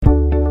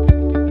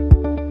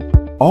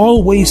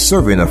always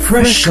serving a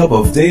fresh cup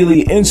of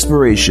daily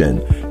inspiration,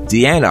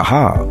 Deanna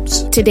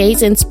Hobbs.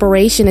 Today's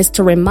inspiration is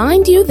to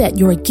remind you that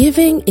your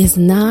giving is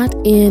not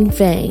in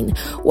vain.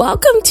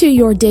 Welcome to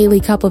your Daily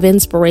Cup of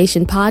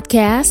Inspiration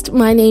podcast.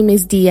 My name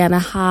is Deanna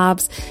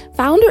Hobbs,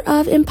 founder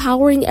of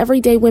Empowering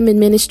Everyday Women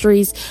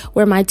Ministries,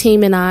 where my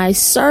team and I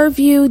serve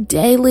you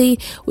daily.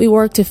 We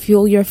work to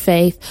fuel your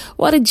faith.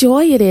 What a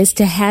joy it is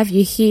to have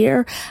you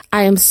here.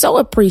 I am so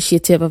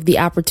appreciative of the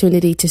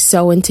opportunity to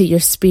sow into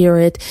your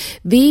spirit.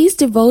 These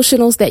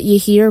devotionals that you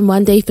hear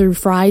Monday through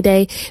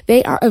Friday,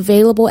 they are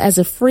available as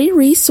a free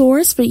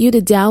resource for you to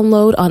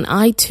download on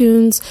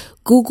iTunes,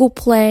 Google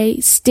Play,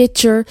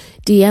 Stitcher,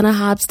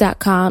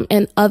 DeannaHobbs.com,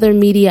 and other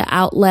media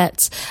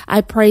outlets.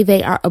 I pray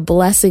they are a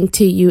blessing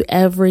to you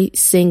every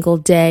single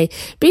day.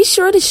 Be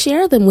sure to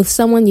share them with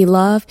someone you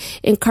love.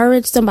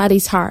 Encourage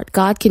somebody's heart.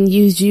 God can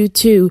use you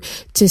too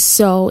to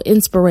sow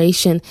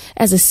inspiration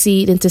as a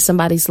seed into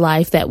somebody's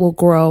life that will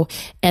grow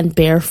and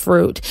bear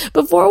fruit.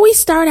 Before we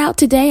start out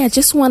today, I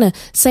just want to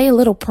say a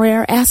little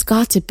prayer. Ask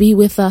God to be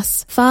with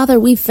us. Father,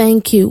 we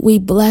thank you. We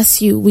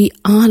bless you. We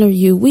honor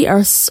you. We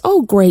are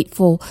so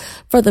grateful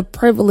for the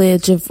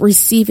privilege of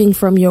receiving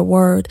from your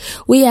word.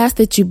 We ask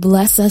that you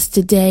bless us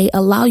today.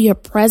 Allow your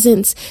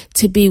presence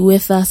to be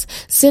with us.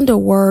 Send a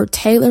word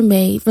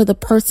tailor-made for the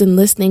person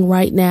listening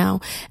right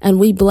now. And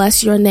we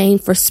bless your name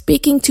for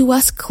speaking to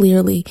us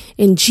clearly.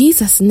 In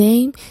Jesus'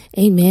 name,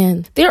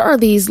 amen. There are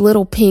these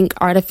little pink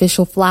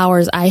artificial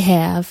flowers I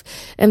have,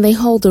 and they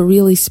hold a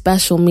really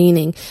special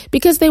meaning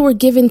because they were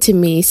given to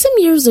me some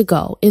years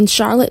ago in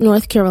Charlotte,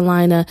 North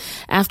Carolina,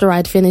 after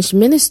I'd finished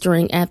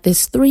ministering at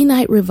this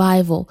 3-night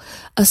revival.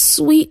 A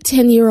sweet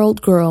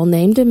 10-year-old girl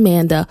named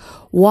Amanda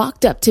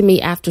walked up to me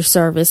after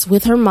service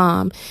with her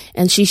mom,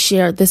 and she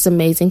shared this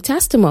amazing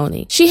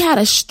testimony. She had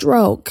a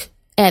stroke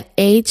at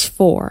age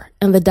 4,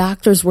 and the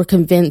doctors were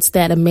convinced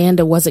that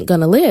Amanda wasn't going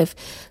to live.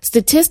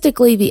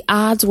 Statistically, the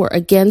odds were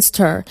against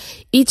her.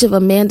 Each of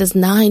Amanda's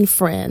 9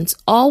 friends,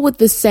 all with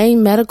the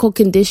same medical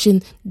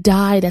condition,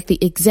 died at the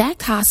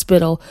exact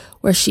hospital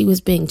where she was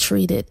being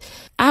treated.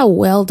 I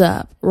welled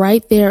up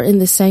right there in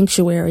the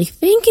sanctuary,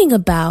 thinking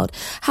about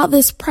how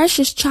this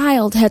precious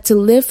child had to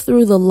live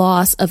through the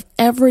loss of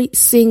every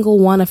single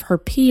one of her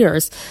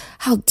peers.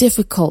 How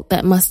difficult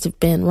that must have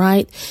been,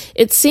 right?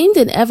 It seemed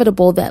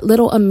inevitable that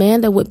little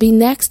Amanda would be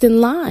next in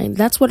line.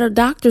 That's what her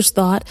doctors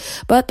thought.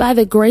 But by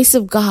the grace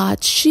of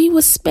God, she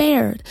was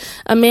spared.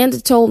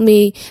 Amanda told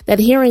me that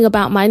hearing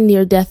about my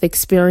near-death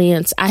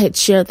experience, I had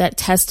shared that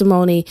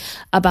testimony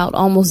about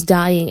almost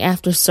dying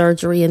after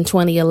surgery in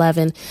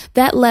 2011.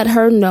 That let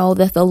her know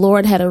that the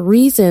Lord had a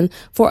reason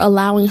for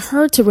allowing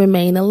her to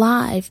remain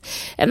alive.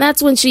 And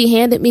that's when she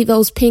handed me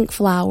those pink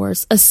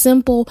flowers, a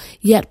simple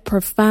yet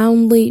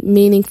profoundly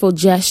meaningful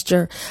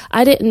gesture.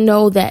 I didn't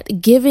know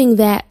that giving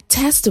that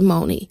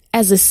testimony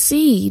as a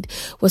seed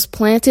was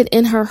planted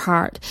in her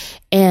heart,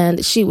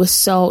 and she was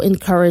so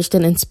encouraged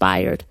and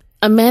inspired.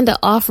 Amanda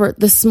offered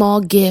the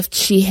small gift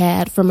she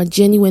had from a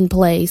genuine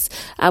place.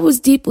 I was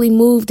deeply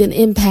moved and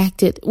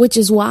impacted, which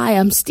is why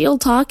I'm still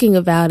talking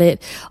about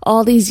it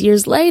all these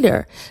years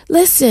later.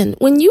 Listen,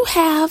 when you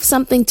have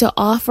something to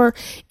offer,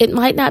 it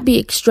might not be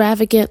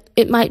extravagant.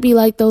 It might be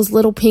like those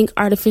little pink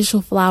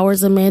artificial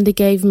flowers Amanda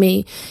gave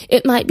me.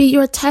 It might be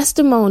your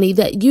testimony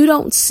that you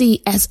don't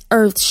see as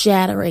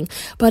earth-shattering,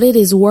 but it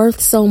is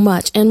worth so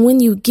much. And when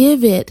you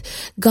give it,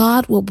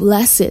 God will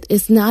bless it.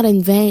 It's not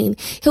in vain.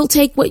 He'll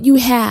take what you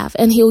have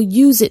and he'll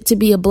use it to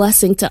be a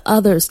blessing to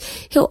others.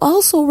 He'll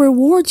also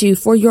reward you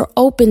for your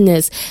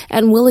openness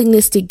and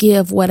willingness to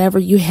give whatever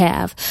you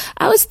have.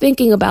 I was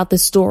thinking about the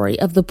story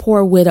of the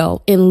poor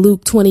widow in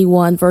Luke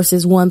 21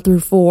 verses 1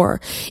 through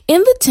 4.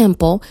 In the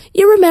temple,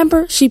 you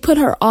remember she put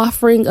her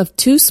offering of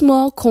 2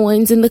 small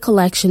coins in the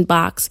collection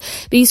box.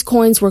 These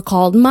coins were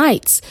called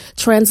mites,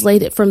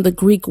 translated from the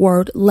Greek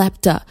word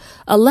lepta.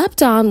 A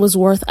lepton was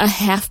worth a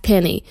half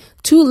penny.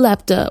 2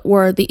 lepta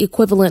were the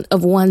equivalent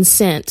of 1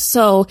 cent.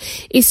 So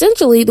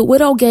essentially, the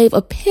widow gave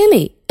a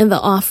penny in the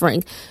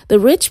offering. The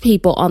rich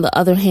people, on the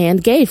other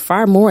hand, gave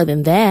far more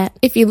than that.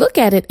 If you look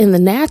at it in the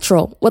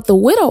natural, what the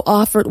widow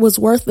offered was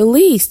worth the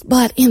least,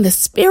 but in the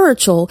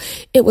spiritual,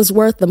 it was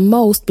worth the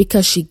most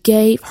because she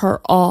gave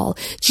her all.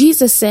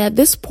 Jesus said,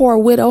 this poor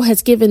widow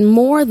has given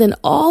more than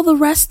all the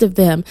rest of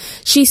them.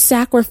 She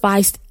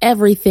sacrificed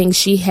everything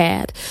she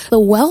had. The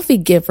wealthy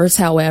givers,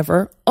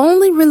 however,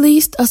 only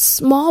released a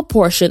small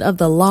portion of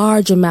the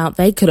large amount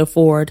they could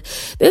afford.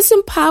 This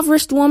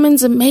impoverished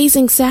woman's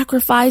amazing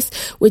sacrifice,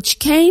 which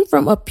came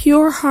from a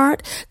pure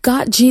heart,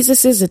 got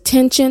Jesus'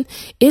 attention.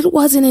 It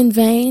wasn't in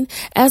vain.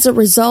 As a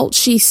result,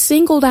 she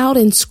singled out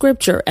in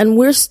scripture, and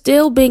we're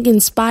still being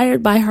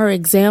inspired by her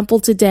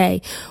example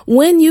today.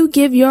 When you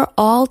give your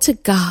all to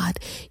God,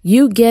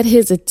 you get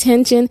his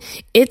attention.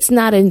 It's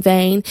not in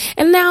vain.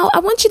 And now I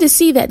want you to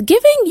see that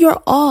giving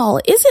your all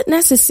isn't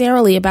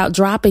necessarily about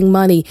dropping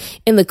money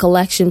in the the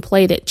collection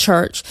plate at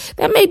church.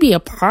 That may be a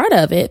part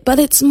of it, but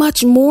it's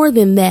much more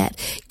than that.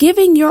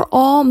 Giving your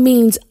all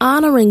means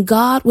honoring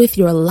God with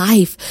your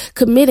life,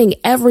 committing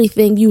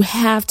everything you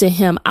have to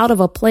Him out of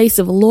a place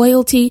of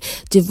loyalty,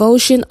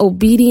 devotion,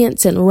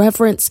 obedience, and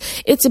reverence.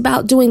 It's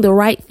about doing the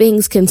right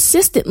things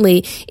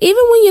consistently,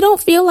 even when you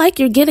don't feel like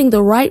you're getting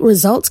the right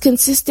results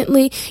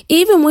consistently,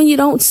 even when you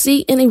don't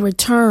see any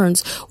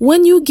returns.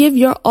 When you give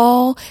your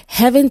all,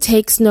 heaven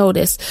takes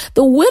notice.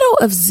 The widow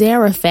of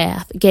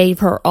Zarephath gave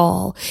her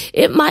all.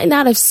 It might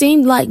not have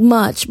seemed like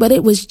much, but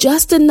it was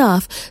just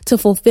enough to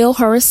fulfill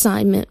her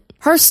assignment.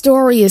 Her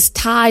story is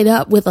tied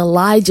up with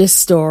Elijah's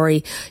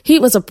story. He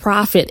was a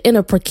prophet in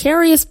a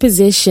precarious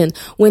position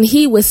when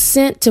he was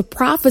sent to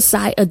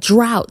prophesy a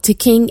drought to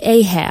King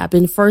Ahab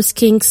in 1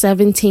 Kings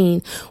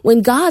 17.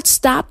 When God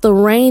stopped the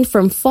rain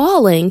from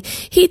falling,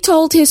 he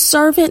told his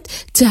servant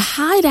to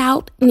hide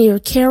out near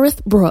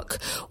Kerith Brook.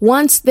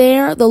 Once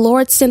there, the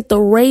Lord sent the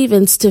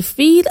ravens to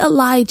feed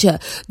Elijah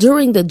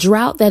during the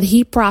drought that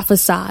he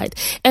prophesied,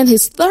 and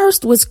his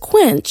thirst was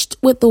quenched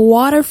with the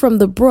water from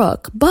the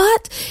brook.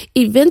 But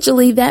eventually,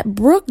 that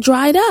brook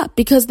dried up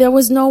because there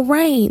was no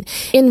rain.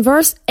 In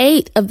verse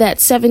 8 of that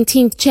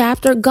 17th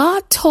chapter,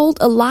 God told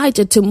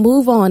Elijah to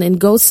move on and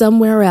go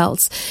somewhere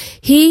else.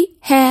 He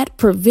had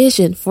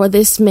provision for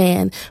this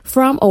man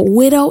from a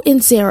widow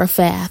in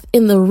Zarephath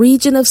in the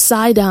region of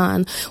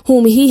Sidon,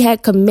 whom he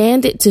had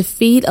commanded to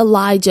feed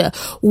Elijah.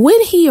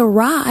 When he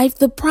arrived,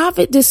 the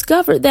prophet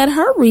discovered that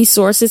her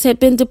resources had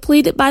been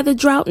depleted by the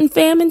drought and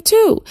famine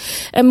too.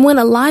 And when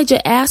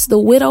Elijah asked the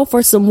widow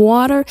for some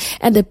water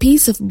and a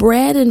piece of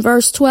bread in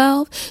verse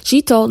 12,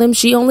 she told him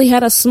she only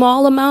had a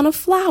small amount of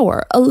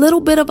flour, a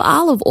little bit of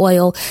olive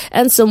oil,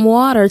 and some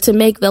water to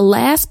make the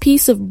last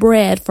piece of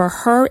bread for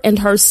her and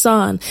her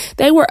son.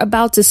 They were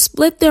about to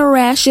split their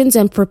rations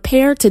and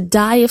prepare to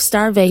die of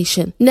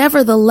starvation.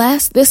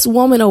 Nevertheless, this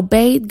woman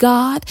obeyed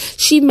God.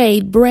 She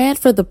made bread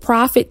for the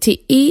prophet to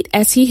eat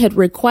as he had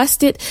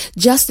requested,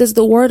 just as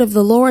the word of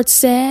the Lord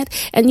said.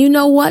 And you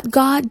know what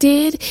God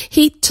did?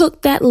 He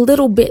took that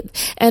little bit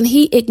and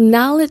he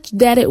acknowledged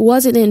that it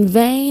wasn't in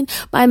vain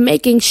by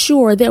making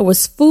sure there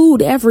was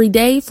food every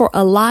day for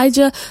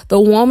Elijah,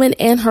 the woman,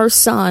 and her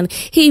son.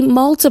 He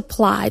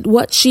multiplied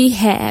what she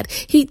had.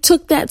 He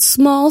took that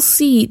small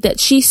seed that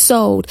she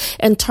sowed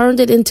and turned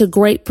it into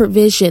great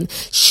provision.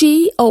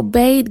 She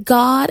obeyed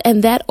God,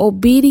 and that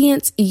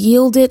obedience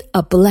yielded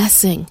a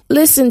blessing.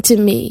 Listen to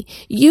me.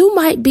 You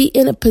might be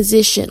in a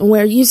position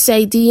where you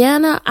say,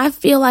 Deanna, I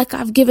feel like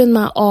I've given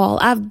my all.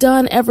 I've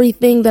done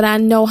everything that I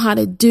know how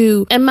to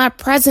do, and my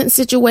present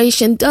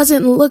situation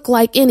doesn't look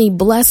like any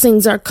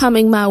blessings are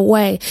coming my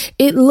way.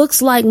 It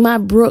looks like my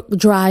brook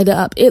dried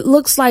up. It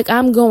looks like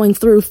I'm going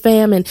through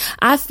famine.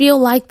 I feel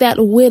like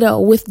that widow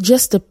with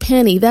just a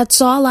penny.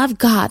 That's all I've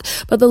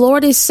got. But the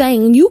Lord is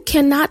saying, you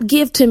cannot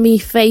give to me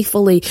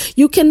faithfully.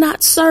 You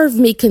cannot serve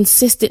me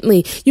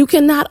consistently. You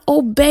cannot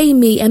obey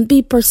me and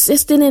be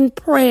persistent in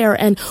prayer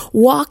and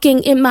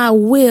walking in my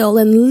will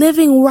and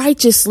living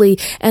righteously,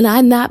 and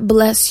I not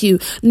bless you.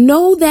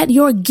 Know that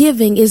your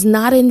giving is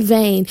not in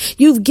vain.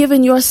 You've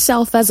given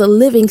yourself as a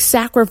living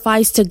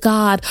sacrifice to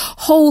God,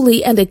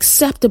 holy and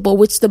acceptable,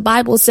 which the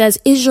Bible says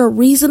is your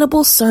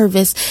reasonable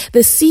service.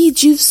 The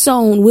seeds you've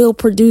sown will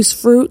produce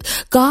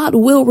fruit. God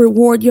will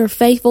reward your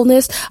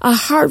faithfulness. A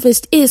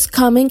harvest is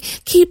coming.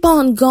 Keep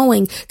on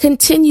going.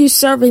 Continue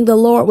serving the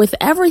Lord with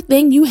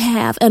everything you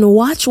have and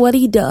watch what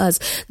He does.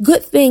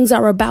 Good things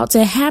are about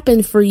to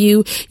happen for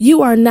you.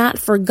 You are not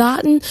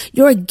forgotten.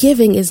 Your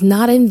giving is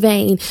not in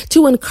vain.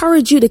 To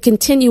encourage you to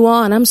continue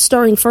on, I'm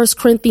stirring 1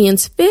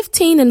 Corinthians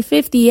 15 and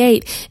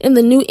 58 in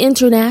the New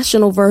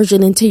International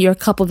Version into your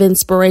cup of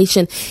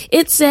inspiration.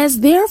 It says,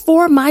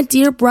 therefore, my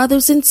dear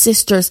brothers and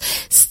sisters,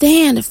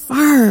 stand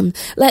firm.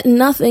 Let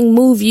nothing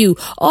move you.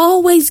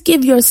 Always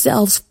give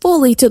yourselves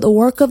fully to the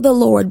work of the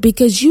Lord,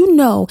 because you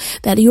know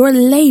that your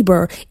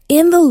labor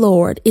in the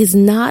Lord is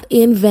not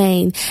in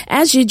vain.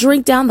 As you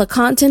drink down the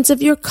contents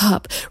of your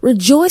cup,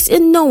 rejoice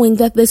in knowing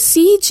that the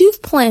seeds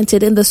you've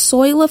planted in the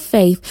soil of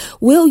faith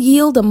will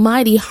yield a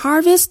mighty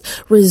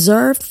harvest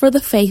reserved for the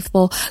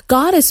faithful.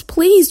 God is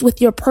pleased with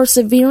your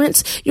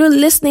perseverance. You're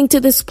listening to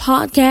this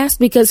podcast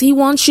because He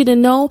wants you to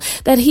know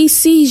that He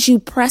sees you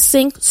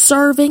pressing,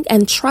 serving,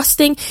 and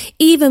trusting,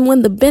 even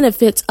when the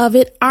benefits of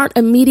it aren't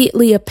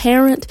immediately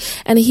apparent,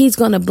 and He's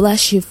going to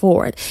bless you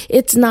for it.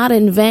 It's not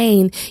in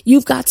vain.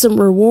 You've got some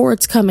rewards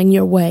coming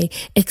your way.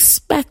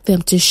 Expect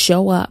them to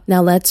show up.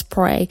 Now let's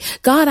pray.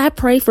 God, I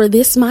pray for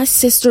this, my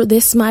sister,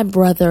 this, my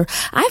brother.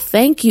 I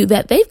thank you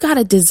that they've got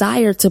a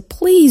desire to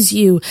please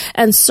you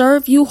and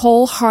serve you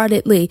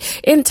wholeheartedly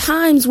in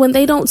times when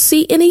they don't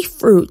see any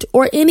fruit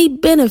or any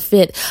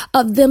benefit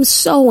of them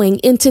sowing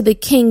into the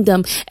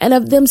kingdom and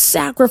of them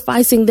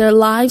sacrificing their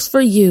lives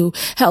for you.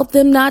 Help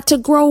them not to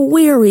grow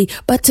weary,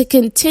 but to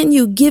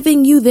continue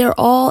giving you their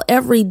all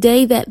every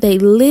day that they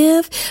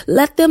live.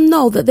 Let them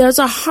know that there's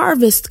a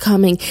harvest harvest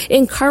coming.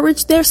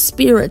 Encourage their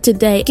spirit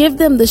today. Give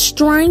them the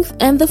strength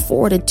and the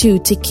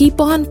fortitude to keep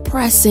on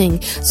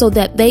pressing so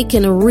that they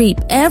can reap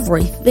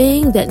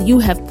everything that you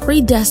have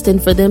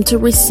predestined for them to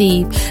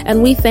receive.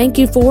 And we thank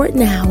you for it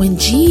now. In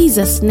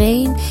Jesus'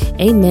 name,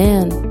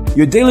 amen.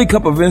 Your Daily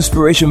Cup of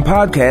Inspiration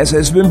podcast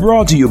has been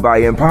brought to you by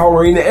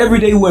Empowering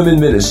Everyday Women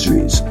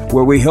Ministries,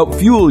 where we help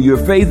fuel your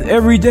faith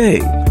every day.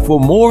 For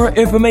more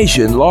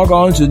information, log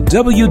on to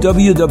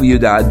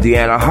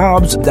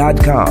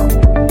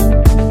www.deannahobbs.com.